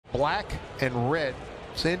black and red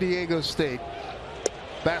San Diego State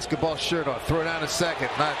basketball shirt on. Throw down a second.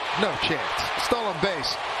 No chance. Stolen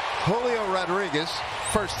base. Julio Rodríguez,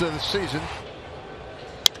 first of the season.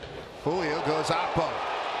 Julio goes oppo.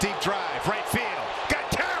 Deep drive, right field.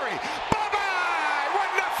 Got carry. Bye-bye!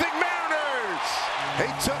 1-0 Mariners! He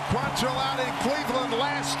took Quantrill out in Cleveland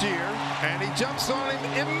last year, and he jumps on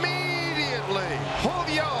him immediately.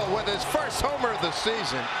 Julio with his first homer of the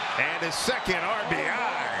season and his second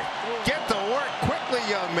RBI. Get to work quickly,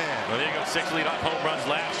 young man. Well, there you go. 6 leadoff home runs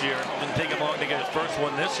last year. Didn't take him long to get his first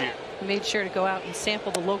one this year. Made sure to go out and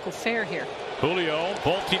sample the local fare here. Julio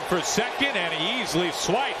bolting for second, and he easily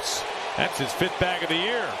swipes. That's his 5th bag of the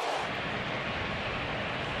year.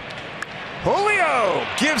 Julio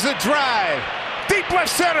gives a drive. Deep left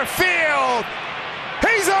center field.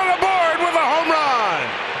 He's on the board with a home run.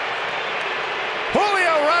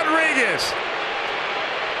 Julio Rodríguez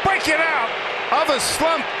breaking out of a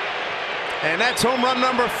slump. And that's home run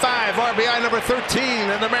number 5, RBI number 13,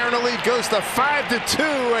 and the Mariner lead goes to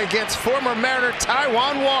 5-2 against former Mariner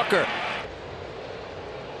Taijuan Walker.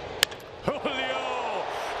 Julio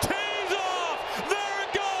tees off. There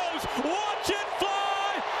it goes. Watch it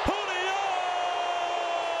fly. Julio.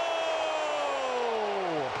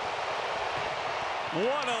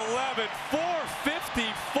 111,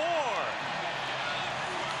 454.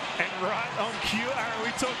 And right on cue, Aaron, we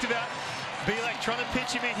talked about Bielak trying to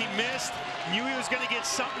pitch him in. He missed. Knew he was going to get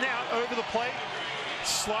something out over the plate.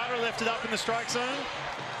 Slider left it up in the strike zone.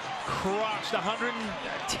 Crushed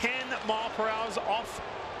 110 mile per hour off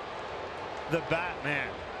the bat, man.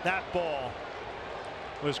 That ball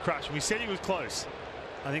was crushed. We said he was close.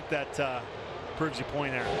 I think that proves your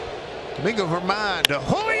point, Aaron. Domingo Germán to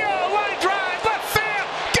Julio. Line drive. Left field.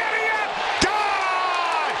 Getting it.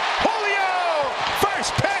 Gone. Julio.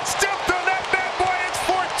 First pitch. Still on that bad boy. It's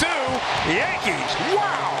 4-2. Yankees.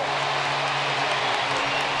 Wow.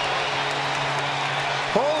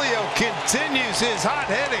 Julio continues his hot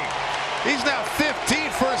hitting. He's now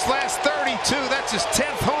 15 for his last 32. That's his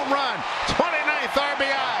 10th home run. 29th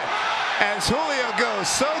RBI. As Julio goes,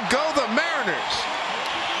 so go the Mariners.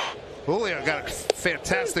 Julio got a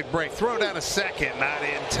fantastic break. Throw down a second. Not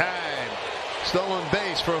in time. Stolen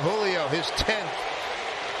base for Julio, his 10th.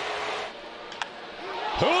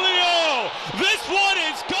 Julio. This one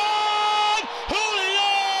is gone.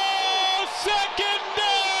 Julio. Second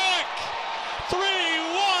deck.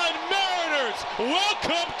 3-1 Mariners.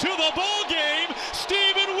 Welcome to the ball game,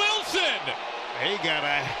 Steven Wilson. He got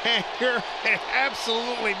a hanger and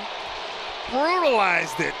absolutely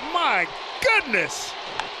brutalized it. My goodness.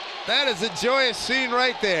 That is a joyous scene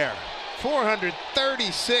right there.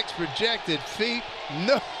 436 projected feet.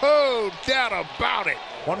 No doubt about it.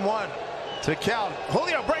 1-1 to count.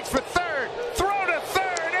 Julio breaks for third. Throw to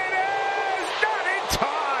third. It is not in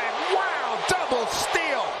time. Wow, double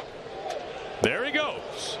steal. There he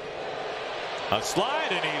goes. A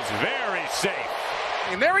slide, and he's very safe.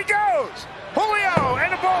 And there he goes. Julio,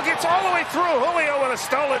 and the ball gets all the way through. Julio with a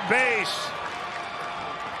stolen base.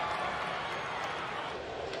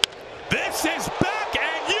 This is back,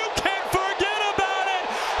 and you can't forget about it.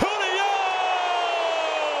 Julio!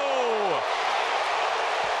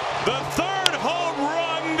 The 3rd home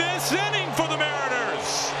run this inning for the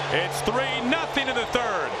Mariners. It's 3-0 in the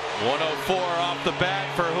 3rd. 104 off the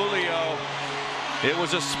bat for Julio. It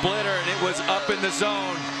was a splitter, and it was up in the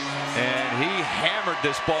zone. And he hammered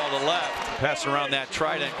this ball to left. Passing around that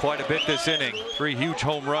trident quite a bit this inning. 3 huge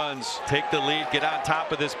home runs. Take the lead, get on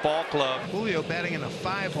top of this ball club. Julio batting in a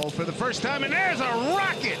 5-hole for the first time, and there's a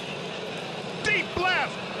rocket. Deep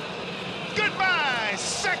left. Goodbye.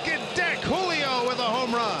 Second deck. Julio with a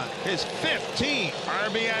home run. His 15th.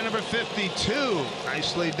 RBI number 52.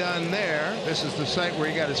 Nicely done there. This is the site where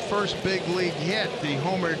he got his first big league hit. He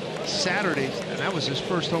homered Saturday, and that was his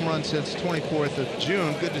first home run since 24th of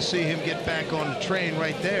June. Good to see him get back on the train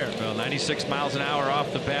right there. Well, 96 miles an hour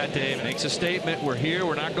off the bat, Dave. Makes a statement. We're here.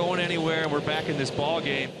 We're not going anywhere. We're back in this ball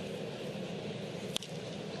game.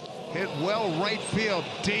 Hit well right field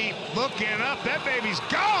deep. Looking up. That baby's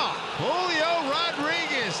gone. Julio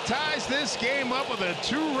Rodríguez ties this game up with a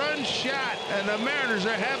 2-run shot. And the Mariners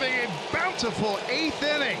are having a bountiful 8th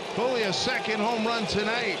inning. Julio's second home run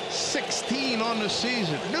tonight. 16 on the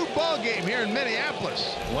season. New ball game here in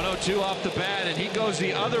Minneapolis. 102 off the bat, and he goes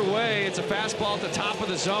the other way. It's a fastball at the top of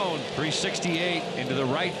the zone. 368 into the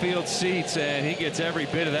right field seats, and he gets every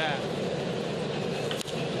bit of that.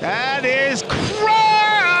 That is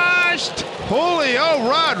crushed! Julio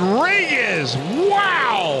Rodríguez.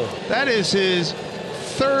 Wow! That is his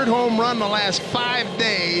 3rd home run in the last 5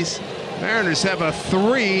 days. Mariners have a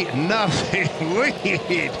 3-0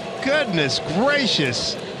 lead. Goodness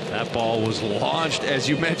gracious. That ball was launched, as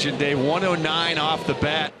you mentioned, Dave, 109 off the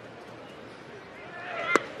bat.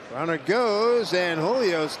 Runner goes, and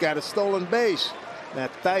Julio's got a stolen base.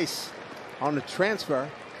 That Dice on the transfer.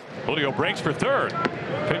 Julio breaks for third.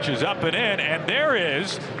 Pitches up and in, and there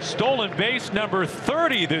is stolen base number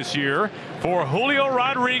 30 this year for Julio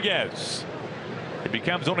Rodríguez. It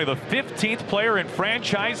becomes only the 15th player in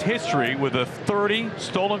franchise history with a 30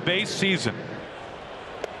 stolen base season.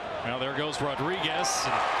 Now there goes Rodríguez.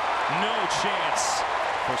 No chance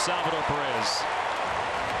for Salvador Perez.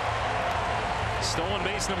 Stolen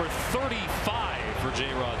base number 35 for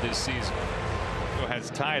J-Rod this season.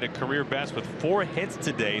 Has tied a career best with 4 hits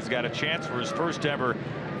today. He's got a chance for his first ever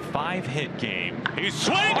 5-hit game. He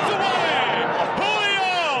swings away.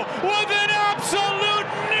 Julio with an absolute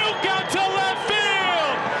nuke out to left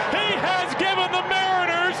field. He has given the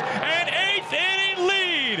Mariners an 8th inning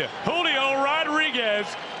lead. Julio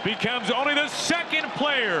Rodríguez becomes only the 2nd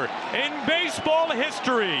player in baseball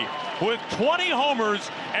history with 20 homers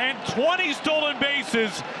and 20 stolen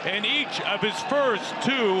bases in each of his first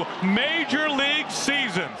 2 major league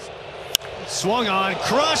seasons. Swung on,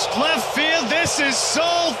 crushed left field. This is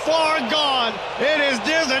so far gone. It is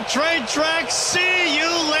near the train track. See you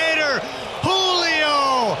later.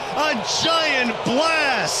 Julio, a giant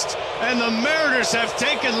blast. And the Mariners have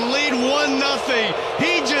taken the lead 1-0.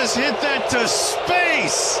 He just hit that to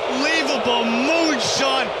space. Unbelievable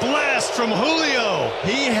moonshot blast from Julio.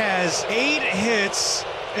 He has 8 hits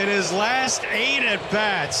in his last 8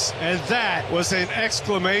 at-bats, and that was an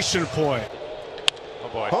exclamation point. Oh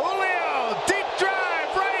boy. Julio, deep drive,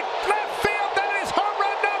 right, left field. That is home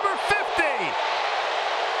run number 50.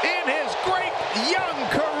 In his great young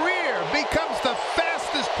career, becomes the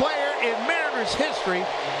fastest player in Mariners history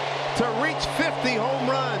to reach 50 home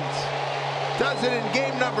runs. Does it in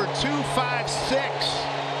game number 256.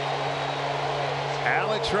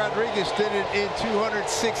 Alex Rodríguez did it in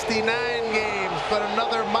 269 games, but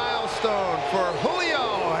another milestone for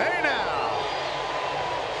Julio. Hey now,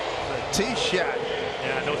 the tee shot.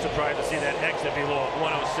 Yeah, no surprise to see that exit below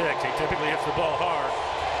 106. He typically hits the ball hard.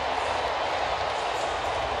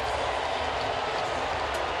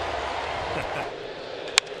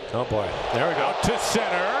 Oh boy, there we go. Out to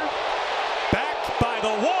center. Back by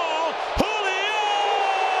the wall. Julio!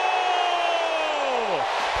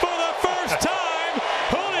 For the first time,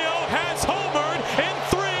 Julio has homered in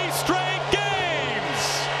 3 straight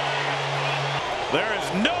games. There is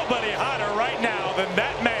nobody hotter right now than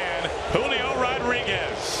that man, Julio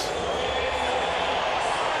Rodríguez.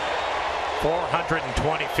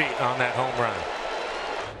 420 feet on that home run.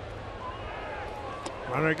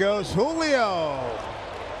 Runner goes Julio.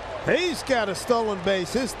 He's got a stolen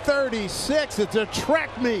base. His 36. It's a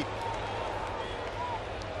track meet.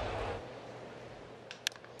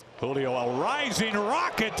 Julio, a rising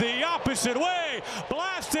rocket the opposite way.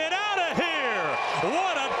 Blasted out of here.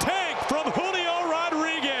 What a take from Julio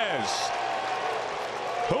Rodríguez.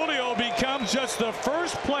 Julio becomes just the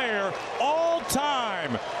first player all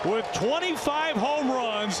time with 25 home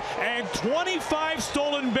runs and 25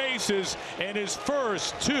 stolen bases in his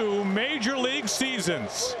first 2 major league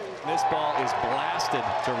seasons. This ball is blasted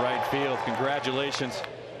to right field. Congratulations.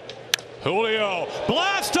 Julio,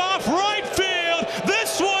 blast off right field.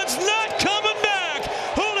 This one's not coming back.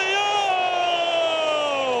 Julio!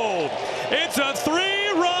 It's a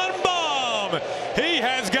 3-run bomb. He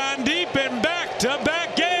has gone deep in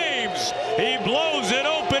back-to-back games. He blows it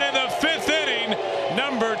open in the 5th inning.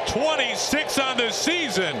 Number 26 on the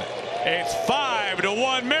season. It's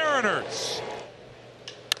 5-1 Mariners.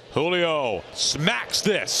 Julio smacks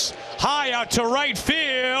this high out to right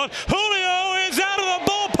field. Julio is out of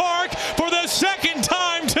the ballpark for the 2nd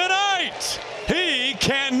time tonight. He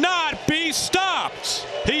cannot be stopped.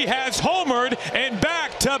 He has homered in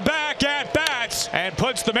back-to-back at-bats and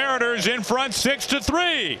puts the Mariners in front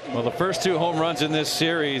 6-3. Well, the first 2 home runs in this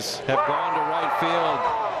series have gone to right field,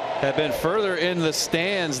 have been further in the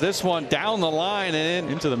stands. This one down the line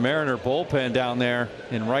and into the Mariner bullpen down there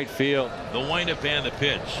in right field. The windup and the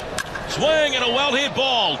pitch. Swing and a well-hit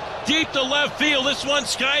ball deep to left field. This one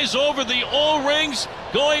skies over the O-rings,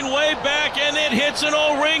 going way back, and it hits an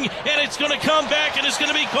O-ring, and it's going to come back, and it's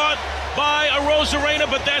going to be caught by a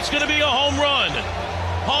Rosarena, but that's going to be a home run.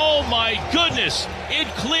 Oh my goodness, it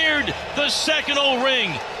cleared the 2nd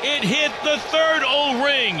O-ring. It hit the 3rd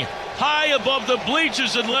O-ring. High above the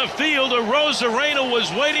bleachers in left field. Rosarena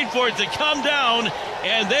was waiting for it to come down,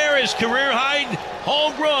 and there is career high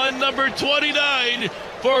home run number 29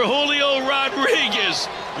 for Julio Rodríguez.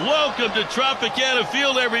 Welcome to Tropicana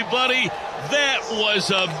Field, everybody. That was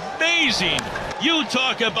amazing. You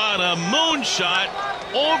talk about a moonshot.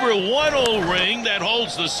 over one O-ring that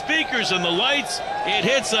holds the speakers and the lights. It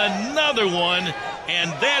hits another one,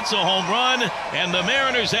 and that's a home run. And the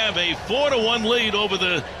Mariners have a 4-1 lead over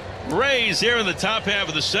the Rays here in the top half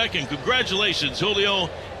of the second. Congratulations, Julio.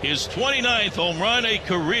 His 29th home run, a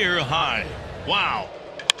career high. Wow.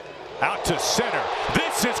 Out to center.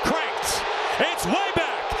 This is cranked. It's way back.